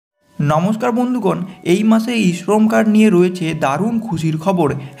নমস্কার বন্ধুগণ, এই মাসে ই-শ্রম কার্ড নিয়ে রয়েছে দারুণ খুশির খবর।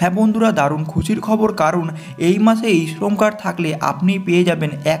 হ্যাঁ বন্ধুরা, দারুণ খুশির খবর, কারণ এই মাসে ই-শ্রম কার্ড থাকলে আপনি পেয়ে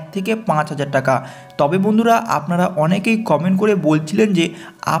যাবেন 1 থেকে 5,000 টাকা। তবে বন্ধুরা, আপনারা অনেকেই কমেন্ট করে বলছিলেন যে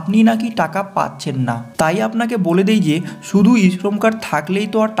আপনি নাকি টাকা পাচ্ছেন না। তাই আপনাকে বলে দেই যে শুধু ই-শ্রম কার্ড থাকলেই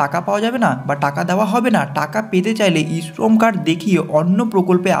তো আর টাকা পাওয়া যাবে না বা টাকা দেওয়া হবে না। টাকা পেতে চাইলে ই-শ্রম কার্ড দেখিয়ে অন্য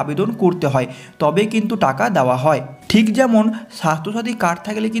প্রকল্পে আবেদন করতে হয়, তবে কিন্তু টাকা দেওয়া হয়। ঠিক যেমন স্বাস্থ্যসাথী কার্ড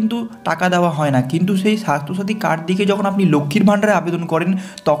থাকলে কিন্তু টাকা দেওয়া হয় না, কিন্তু সেই স্বাস্থ্যসাথী কার্ড দেখে যখন আপনি লক্ষ্মীর ভাণ্ডারে আবেদন করেন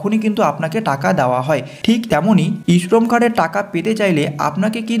তখনই কিন্তু আপনাকে টাকা দেওয়া হয়। ঠিক তেমনই ই-শ্রম কার্ডের টাকা পেতে চাইলে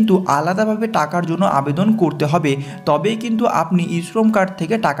আপনাকে কিন্তু আলাদাভাবে টাকার জন্য আবেদন করতে হবে, তবেই কিন্তু আপনি ই-শ্রম কার্ড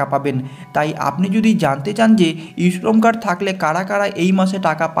থেকে টাকা পাবেন। তাই আপনি যদি জানতে চান যে ই-শ্রম কার্ড থাকলে কারা কারা এই মাসে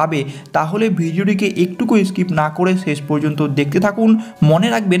টাকা পাবে, তাহলে ভিডিওটিকে একটুকু স্কিপ না করে শেষ পর্যন্ত দেখতে থাকুন। মনে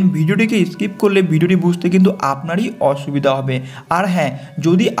রাখবেন, ভিডিওটিকে স্কিপ করলে ভিডিওটি বুঝতে কিন্তু আপনারই অসুবিধা হবে। আর হ্যাঁ,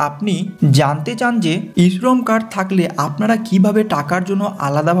 যদি আপনি জানতে চান যে ই-শ্রম কার্ড থাকলে আপনারা কিভাবে টাকার জন্য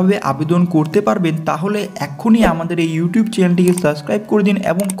আলাদাভাবে আবেদন করতে পারবেন, তাহলে এক্ষুনি আমাদের এই ইউটিউব চ্যানেলটিকে সাবস্ক্রাইব করে দিন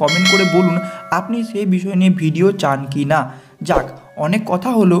এবং কমেন্ট করে বলুন আপনি সেই বিষয় নিয়ে ভিডিও চান কি না। যাক, অনেক কথা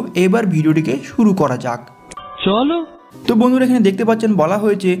হলো, এবার ভিডিওটিকে শুরু করা যাক, চলো। তো বন্ধুরা, এখানে দেখতে পাচ্ছেন বলা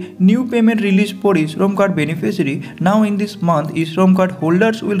হয়েছে new payment release for ই-শ্রম card beneficiary now in this month ই-শ্রম card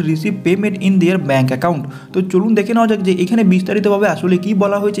holders will receive payment in their bank account. তো চলুন দেখে নেওয়া যাক যে এখানে বিস্তারিতভাবে আসলে কি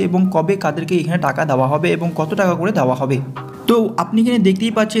বলা হয়েছে এবং কবে কাদেরকে এখানে টাকা দেওয়া হবে এবং কত টাকা করে দেওয়া হবে। তো আপনি এখানে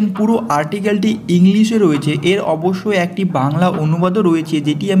দেখতেই পাচ্ছেন পুরো আর্টিকেলটি ইংলিশে রয়েছে, এর অবশ্যই একটি বাংলা অনুবাদও রয়েছে,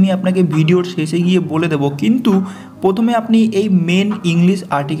 যেটি আমি আপনাকে ভিডিওর শেষে গিয়ে বলে দেব, কিন্তু প্রথমে আপনি এই মেন ইংলিশ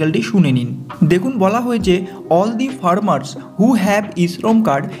আর্টিকেলটি শুনে নিন। দেখুন, বলা হয়েছে all the farmers who have ই-শ্রম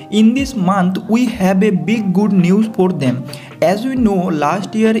card in this month we have a big good news for them. As we know,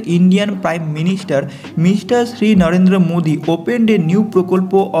 last year Indian Prime Minister Mr. Shri Narendra Modi opened a new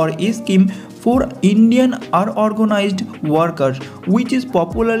prokolpo or a scheme for Indian unorganized workers, which is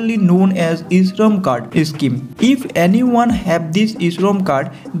popularly known as E-Shram card scheme. If anyone have this E-Shram card,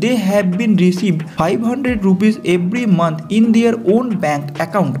 they have been received 500 rupees every month in their own bank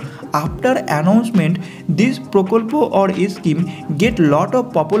account. After announcement, this prokolpo or scheme get lot of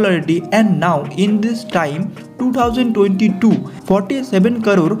popularity, and now in this time 2022, 47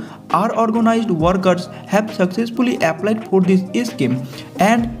 crore unorganized workers have successfully applied for this scheme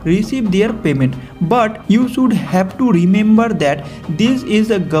and received their payment. But you should have to remember that this is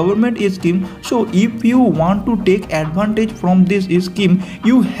a government scheme, so if you want to take advantage from this scheme,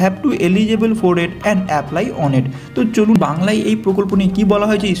 you have to eligible for it and apply on it. তো চলুন বাংলায় এই প্রকল্প নিয়ে কী বলা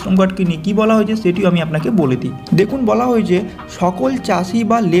হয়েছে, ই-শ্রম কার্ডকে নিয়ে কী বলা হয়েছে সেটিও আমি আপনাকে বলে দিই। দেখুন, বলা হয়েছে সকল চাষি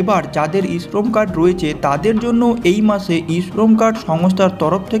বা লেবার যাদের ই-শ্রম কার্ড রয়েছে তাদের জন্য এই মাসে ই-শ্রম কার্ড সংস্থার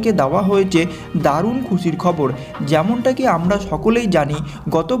তরফ থেকে দেওয়া হয়েছে দারুণ খুশির খবর। যেমনটা কি আমরা সকলেই জানি,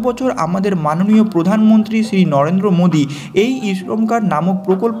 গত বছর আমাদের মাননীয় প্রধানমন্ত্রী শ্রী নরেন্দ্র মোদী এই ই-শ্রম কার্ড নামক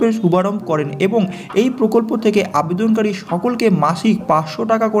প্রকল্পের শুভারম্ভ করেন এবং এই প্রকল্প থেকে আবেদনকারী সকলকে মাসিক 500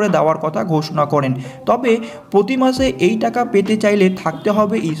 টাকা করে দেওয়ার কথা ঘোষণা করেন। তবে প্রতি মাসে এই টাকা পেতে চাইলে থাকতে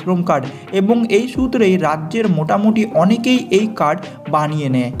হবে ই-শ্রম কার্ড, এবং এই সূত্রেই রাজ্যের মোটামুটি অনেকেই এই কার্ড বানিয়ে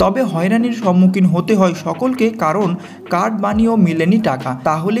নেয়। তবে হয়রানির সম্মুখীন হতে হয় সকলকে, কারণ কার্ড বানিয়েও মেলেনি টাকা।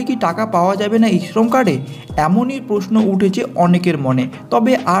 তাহলে কি টাকা পাওয়া যাবে না ই-শ্রম কার্ডে? এমনই প্রশ্ন উঠেছে অনেকের মনে।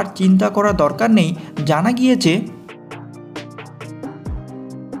 তবে আর চিন্তা করা দরকার নেই, জানা গিয়েছে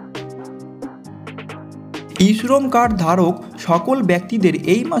ই-শ্রম কার্ড ধারক সকল ব্যক্তিদের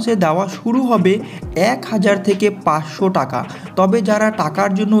এই মাসে দেওয়া শুরু হবে 1000 থেকে 500 টাকা। তবে যারা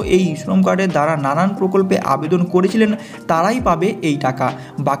টাকার জন্য এই ই-শ্রম কার্ডের দ্বারা নানান প্রকল্পে আবেদন করেছিলেন তারাই পাবে এই টাকা।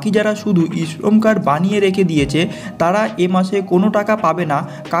 বাকি যারা শুধু ই-শ্রম কার্ড বানিয়ে রেখে দিয়েছে তারা এ মাসে কোনো টাকা পাবে না,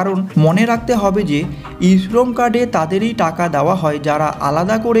 কারণ মনে রাখতে হবে যে ই-শ্রম কার্ডে তাদেরই টাকা দেওয়া হয় যারা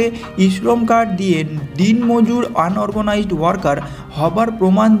আলাদা করে ই-শ্রম কার্ড দিয়ে দিনমজুর আনঅর্গানাইজড ওয়ার্কার হবার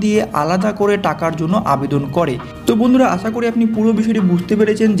প্রমাণ দিয়ে আলাদা করে টাকার জন্য আবেদন করে। তো বন্ধুরা, আশা করি আপনি পুরো বিষয়টি বুঝতে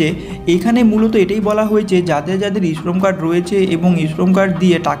পেরেছেন যে এখানে মূলত এটাই বলা হয়েছে যাদের যাদের ই-শ্রম কার্ড রয়েছে এবং ই-শ্রম কার্ড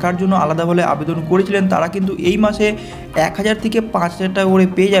দিয়ে টাকার জন্য আলাদাভাবে আবেদন করেছিলেন তারা কিন্তু এই মাসে 1000 থেকে 5000 টাকা করে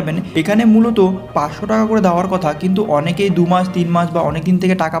পেয়ে যাবেন। এখানে মূলত 500 টাকা করে দেওয়ার কথা, কিন্তু অনেকেই 2 মাস 3 মাস বা অনেক দিন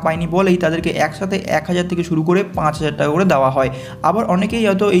থেকে টাকা পায়নি বলেই তাদেরকে একসাথে 1000 থেকে শুরু করে 5000 টাকা করে দেওয়া হয়। আবার অনেকেই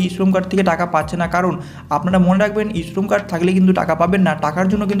হয়তো এই ই-শ্রম কার্ড থেকে টাকা পাচ্ছে না, কারণ আপনারা মনে রাখবেন ই-শ্রম কার্ড থাকলে কিন্তু টাকা পাবেন না, টাকার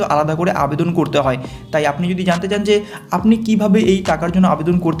জন্য কিন্তু আলাদা করে আবেদন করতে হয়। তাই আপনি যদি জানতে চান যে আপনি কিভাবে এই টাকার জন্য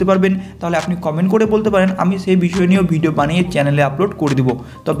আবেদন করতে পারবেন, তাহলে আপনি কমেন্ট করে বলতে পারেন, আমি সেই বিষয় নিয়েও ভিডিও বানিয়ে চ্যানেলে আপলোড করে দেবো।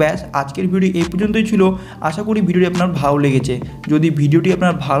 তো ব্যাস, আজকের ভিডিও এই পর্যন্তই ছিল। আশা করি ভিডিওটি আপনার ভালো লেগেছে। যদি ভিডিওটি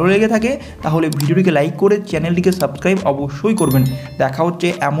আপনার ভালো লেগে থাকে তাহলে ভিডিওটিকে লাইক করে চ্যানেলটিকে সাবস্ক্রাইব অবশ্যই করবেন। দেখা হচ্ছে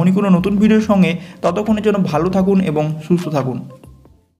এমনই কোনো নতুন ভিডিওর সঙ্গে, ততক্ষণের জন্য ভালো থাকুন এবং সুস্থ থাকুন।